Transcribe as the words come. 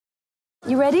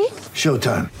You ready?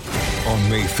 Showtime. On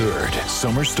May 3rd,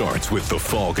 summer starts with The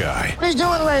Fall Guy. Let's do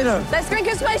it later. Let's drink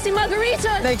a spicy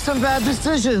margarita. Make some bad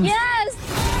decisions.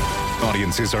 Yes!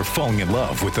 Audiences are falling in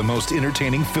love with the most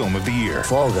entertaining film of the year.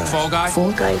 Fall Guy. Fall Guy?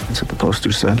 Fall Guy. That's what the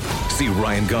poster said. See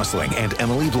Ryan Gosling and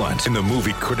Emily Blunt in the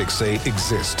movie critics say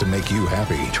exists to make you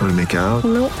happy. Trying to make it out?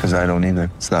 Nope. Because I don't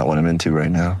either. It's not what I'm into right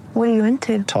now. What are you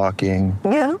into? Talking.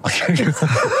 Yeah.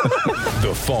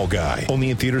 The Fall Guy.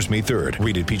 Only in theaters May 3rd.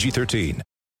 Rated PG-13.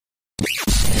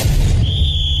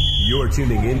 You're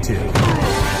tuning into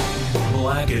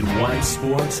Black and White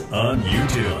Sports on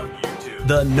YouTube.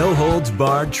 The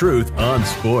no-holds-barred truth on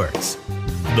sports.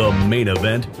 The main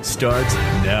event starts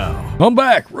now. I'm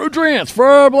back. Rodrance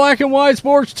for Black and White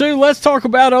Sports 2. Let's talk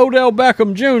about Odell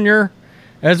Beckham Jr.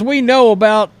 As we know,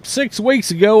 about 6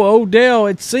 weeks ago, Odell,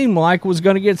 it seemed like, was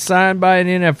going to get signed by an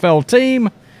NFL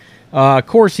team. Of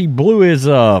course, he blew his,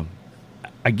 ACL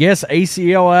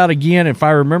out again, if I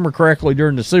remember correctly,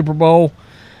 during the Super Bowl.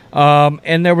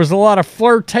 And there was a lot of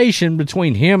flirtation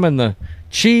between him and the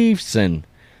Chiefs and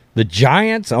the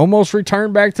Giants. Almost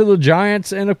returned back to the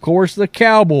Giants and, of course, the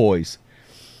Cowboys.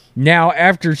 Now,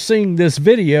 after seeing this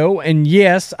video, and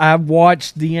yes, I've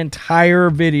watched the entire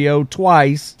video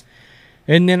twice,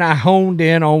 and then I honed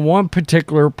in on one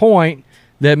particular point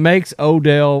that makes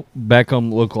Odell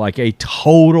Beckham look like a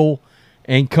total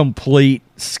and complete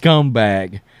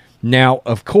scumbag. Now,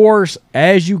 of course,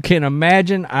 as you can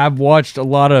imagine, I've watched a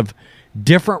lot of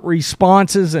different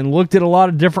responses and looked at a lot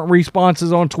of different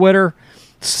responses on Twitter.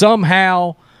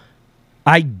 Somehow,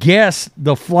 I guess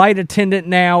the flight attendant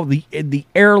now, the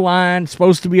airline,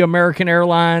 supposed to be American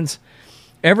Airlines,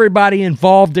 everybody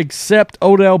involved except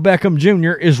Odell Beckham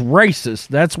Jr. is racist.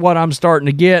 That's what I'm starting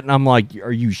to get, and I'm like,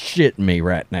 are you shitting me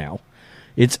right now?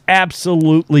 It's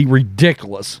absolutely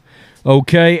ridiculous.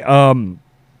 Okay,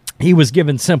 he was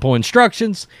given simple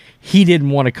instructions. He didn't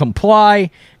want to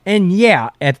comply. And yeah,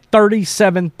 at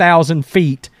 37,000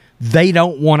 feet, they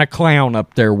don't want a clown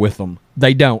up there with them.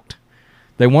 They don't.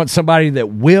 They want somebody that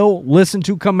will listen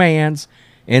to commands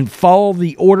and follow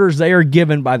the orders they are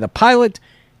given by the pilot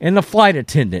and the flight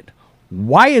attendant.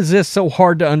 Why is this so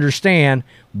hard to understand?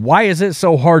 Why is it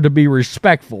so hard to be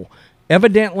respectful?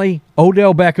 Evidently,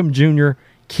 Odell Beckham Jr.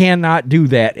 cannot do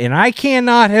that. And I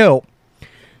cannot help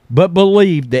but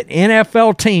believe that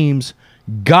NFL teams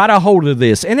got a hold of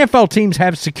this. NFL teams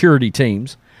have security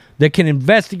teams that can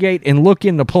investigate and look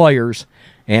into players.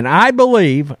 And I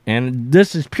believe, and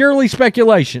this is purely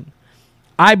speculation,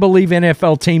 I believe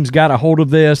NFL teams got a hold of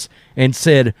this and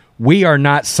said, we are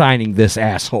not signing this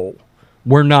asshole.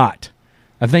 We're not.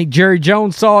 I think Jerry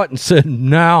Jones saw it and said,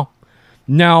 no,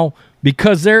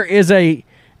 because there is a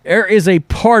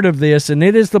part of this, and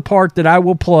it is the part that I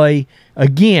will play.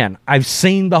 Again, I've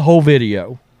seen the whole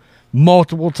video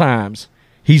multiple times.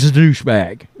 He's a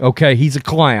douchebag. Okay, he's a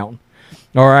clown.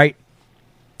 All right.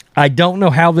 I don't know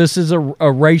how this is a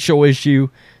racial issue.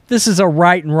 This is a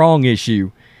right and wrong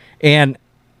issue. And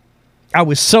I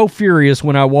was so furious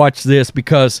when I watched this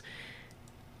because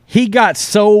he got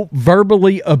so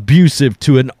verbally abusive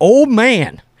to an old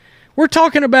man. We're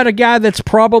talking about a guy that's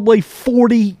probably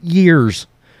 40 years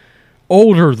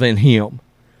older than him.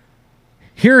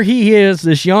 Here he is,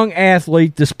 this young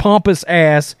athlete, this pompous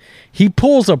ass. He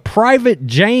pulls a private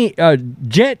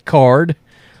jet card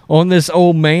on this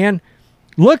old man.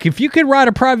 Look, if you could ride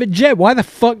a private jet, why the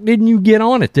fuck didn't you get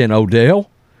on it then, Odell?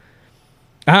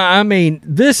 I mean,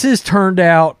 this has turned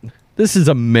out, this is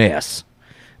a mess.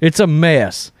 It's a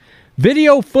mess.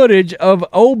 Video footage of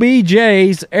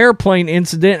OBJ's airplane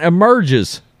incident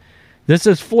emerges. This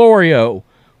is Florio.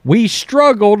 We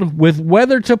struggled with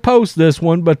whether to post this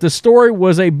one, but the story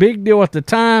was a big deal at the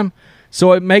time,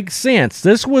 so it makes sense.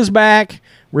 This was back,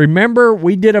 remember,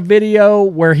 we did a video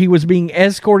where he was being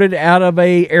escorted out of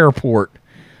an airport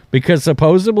because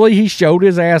supposedly he showed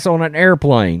his ass on an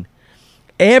airplane.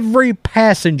 Every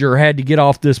passenger had to get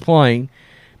off this plane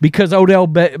because Odell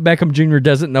Beckham Jr.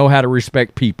 doesn't know how to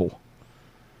respect people.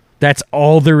 That's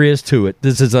all there is to it.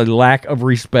 This is a lack of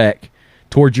respect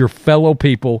towards your fellow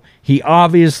people. He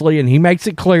obviously, and he makes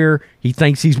it clear, he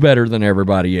thinks he's better than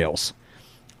everybody else.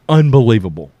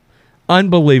 Unbelievable.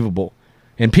 Unbelievable.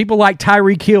 And people like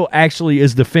Tyreek Hill actually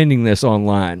is defending this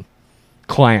online.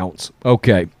 Clowns.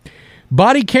 Okay.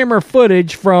 Body camera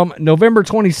footage from November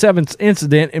 27th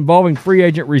incident involving free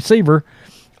agent receiver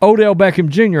Odell Beckham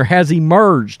Jr. has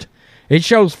emerged. It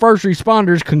shows first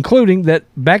responders concluding that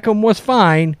Beckham was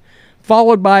fine,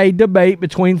 followed by a debate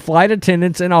between flight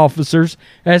attendants and officers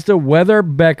as to whether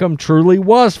Beckham truly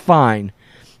was fine.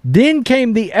 Then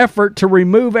came the effort to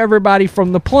remove everybody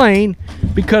from the plane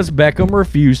because Beckham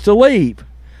refused to leave.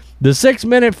 The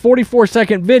 6-minute,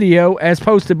 44-second video, as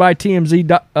posted by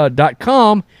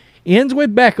TMZ.com, ends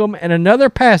with Beckham and another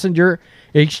passenger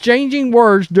exchanging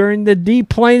words during the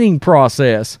deplaning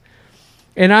process.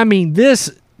 And I mean,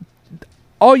 this,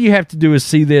 all you have to do is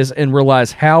see this and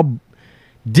realize how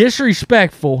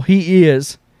disrespectful he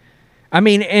is. I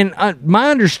mean, and my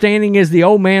understanding is the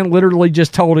old man literally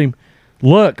just told him,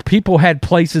 look, people had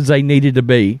places they needed to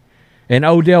be. And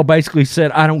Odell basically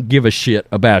said, I don't give a shit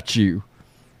about you.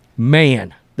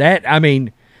 Man,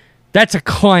 that's a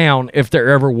clown if there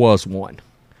ever was one.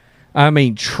 I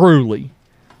mean, truly.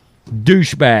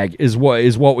 Douchebag is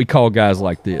what we call guys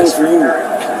like this. For you,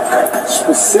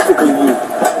 specifically you.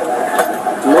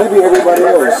 Maybe everybody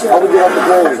else. I would get off the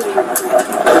plane.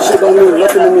 That shit don't mean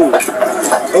nothing to me.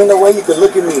 Ain't no way you could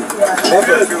look at me.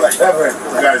 Ever.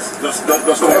 Guys, just don't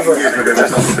engage with it.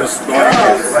 Just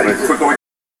don't.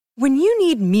 When you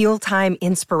need mealtime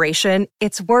inspiration,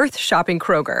 it's worth shopping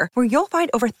Kroger, where you'll find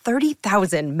over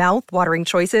 30,000 mouth-watering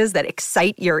choices that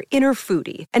excite your inner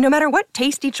foodie. And no matter what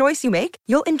tasty choice you make,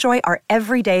 you'll enjoy our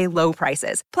everyday low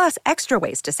prices, plus extra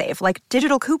ways to save, like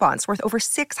digital coupons worth over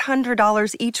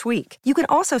 $600 each week. You can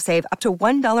also save up to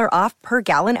 $1 off per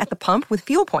gallon at the pump with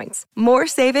fuel points. More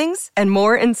savings and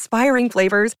more inspiring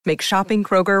flavors make shopping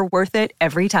Kroger worth it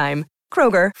every time.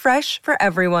 Kroger, fresh for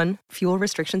everyone. Fuel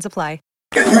restrictions apply.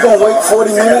 You gonna wait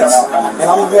 40 minutes, and I'm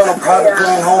gonna be on a private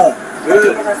plane home.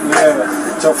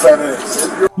 Yeah, your fat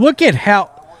ass.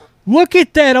 Look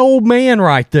at that old man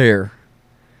right there.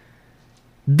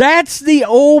 That's the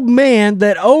old man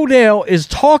that Odell is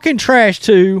talking trash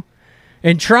to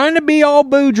and trying to be all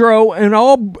Boudreaux and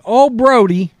all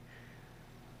Brody.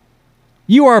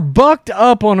 You are bucked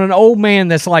up on an old man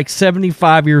that's like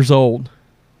 75 years old.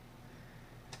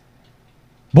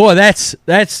 Boy, that's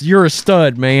you're a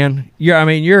stud, man.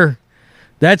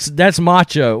 That's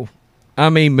macho. I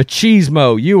mean,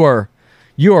 machismo. You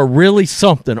are really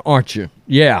something, aren't you?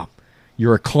 Yeah,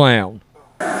 you're a clown.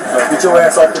 Get your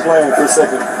ass off the plane for a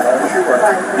second.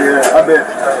 Yeah, I bet.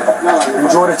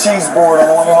 Enjoy the cheese board on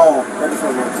the way home.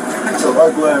 Get your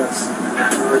ugly ass.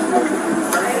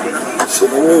 Shit,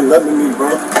 don't mean nothing to me,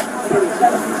 bro.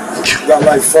 You got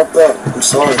life fucked up. I'm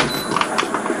sorry.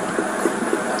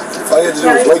 All you had to do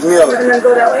was wake me up. We're gonna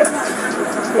go that way?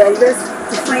 Yeah, you guys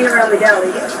just playing around the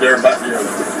galley. They're back here.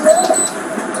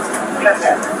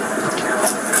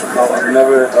 I've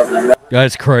never.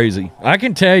 That's crazy. I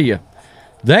can tell you,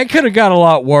 that could have got a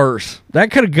lot worse.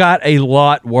 That could have got a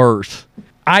lot worse.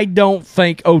 I don't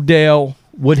think Odell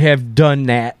would have done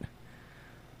that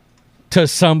to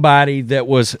somebody that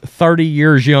was 30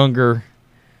 years younger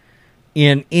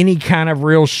in any kind of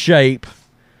real shape,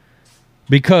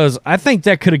 because I think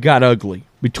that could have got ugly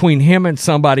between him and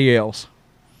somebody else.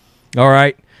 All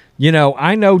right? You know,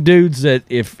 I know dudes that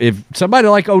if somebody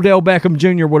like Odell Beckham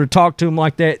Jr. would have talked to him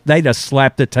like that, they'd have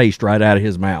slapped the taste right out of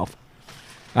his mouth.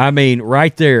 I mean,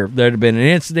 right there, there'd have been an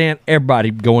incident,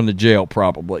 everybody going to jail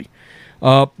probably.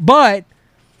 But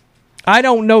I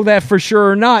don't know that for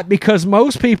sure or not, because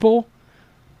most people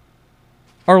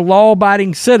are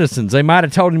law-abiding citizens. They might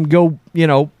have told him to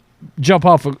go, jump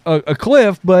off a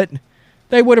cliff, but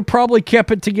they would have probably kept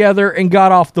it together and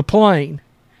got off the plane.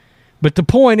 But the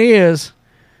point is,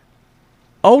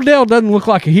 Odell doesn't look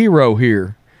like a hero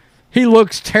here. He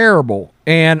looks terrible.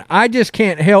 And I just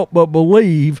can't help but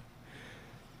believe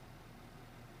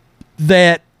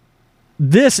that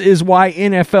this is why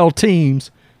NFL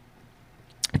teams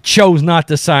chose not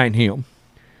to sign him.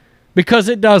 Because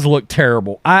it does look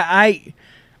terrible. I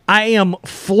am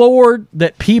floored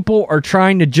that people are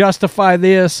trying to justify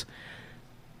this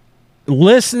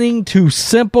listening to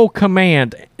simple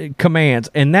commands,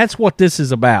 and that's what this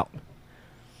is about.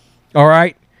 All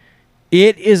right?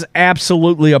 It is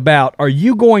absolutely about, are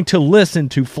you going to listen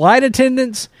to flight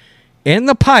attendants and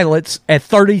the pilots at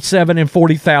 37 and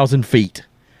 40,000 feet?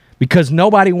 Because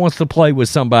nobody wants to play with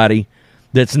somebody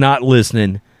that's not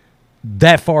listening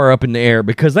that far up in the air,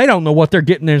 because they don't know what they're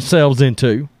getting themselves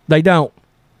into. They don't.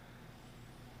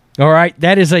 All right?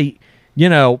 That is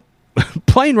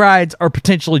plane rides are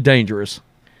potentially dangerous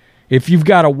if you've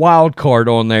got a wild card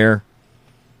on there,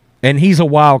 and he's a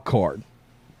wild card.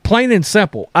 Plain and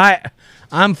simple.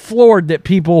 I'm floored that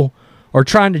people are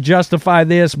trying to justify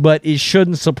this, but it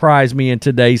shouldn't surprise me in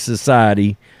today's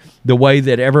society, the way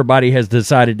that everybody has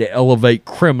decided to elevate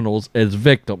criminals as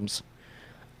victims.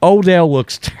 Odell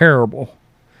looks terrible.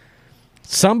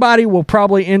 Somebody will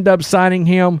probably end up signing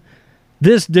him.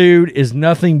 This dude is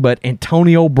nothing but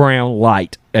Antonio Brown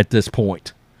light at this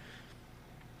point.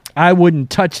 I wouldn't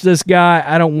touch this guy.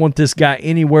 I don't want this guy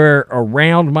anywhere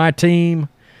around my team.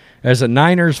 As a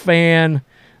Niners fan,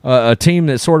 a team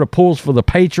that sort of pulls for the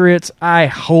Patriots. I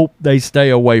hope they stay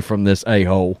away from this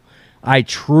a-hole. I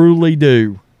truly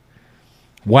do.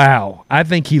 Wow. I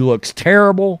think he looks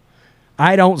terrible.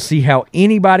 I don't see how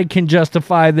anybody can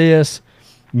justify this.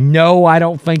 No, I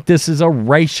don't think this is a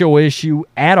racial issue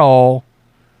at all.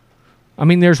 I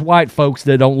mean, there's white folks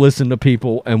that don't listen to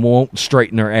people and won't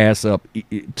straighten their ass up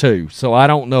too. So I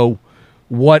don't know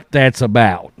what that's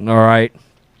about, all right?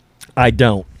 I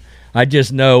don't. I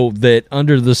just know that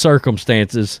under the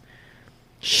circumstances,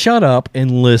 shut up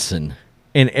and listen.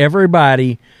 And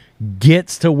everybody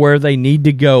gets to where they need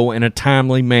to go in a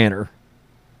timely manner.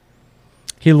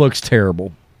 He looks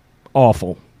terrible.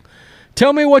 Awful.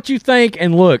 Tell me what you think.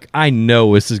 And look, I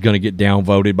know this is going to get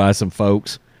downvoted by some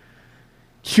folks.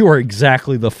 You are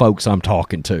exactly the folks I'm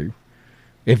talking to.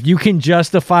 If you can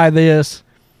justify this,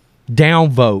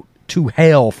 downvote to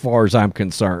hell, far as I'm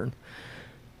concerned.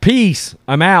 Peace.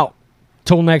 I'm out.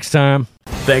 Till next time.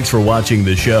 Thanks for watching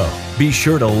the show. Be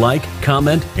sure to like,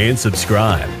 comment, and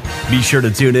subscribe. Be sure to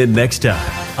tune in next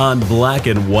time on Black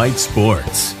and White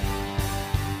Sports.